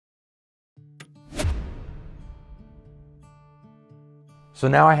So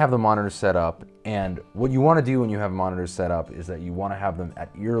now I have the monitors set up, and what you want to do when you have monitors set up is that you want to have them at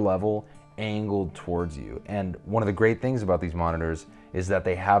ear level, angled towards you. And one of the great things about these monitors is that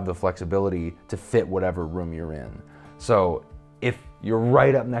they have the flexibility to fit whatever room you're in. So if you're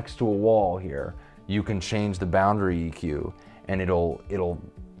right up next to a wall here, you can change the boundary EQ, and it'll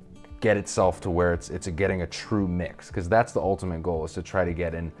get itself to where it's getting a true mix, because that's the ultimate goal, is to try to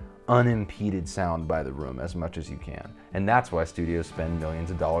get an unimpeded sound by the room as much as you can. And that's why studios spend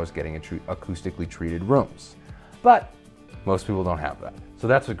millions of dollars getting acoustically treated rooms. But most people don't have that. So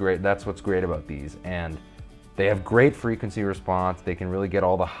that's what's great about these. And they have great frequency response. They can really get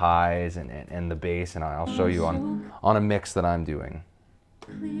all the highs and the bass, and I'll show you on a mix that I'm doing.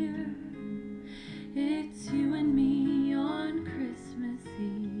 Clear, it's you and me on Christmas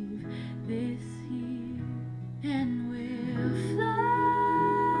Eve this year, and we'll fly,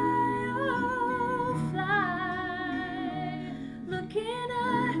 oh fly, looking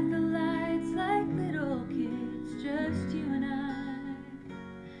at the lights like little kids, just you and I,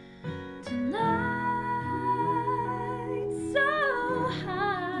 tonight, so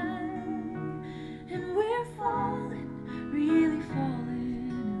high, and we're falling, really falling.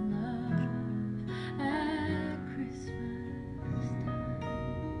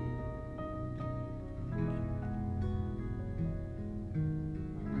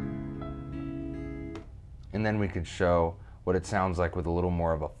 And then we could show what it sounds like with a little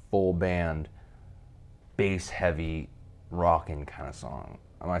more of a full band, bass heavy, rockin' kind of song.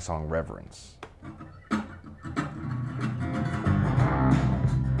 My song Reverence.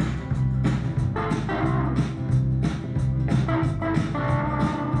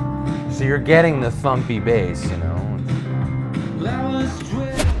 So you're getting the thumpy bass, you know.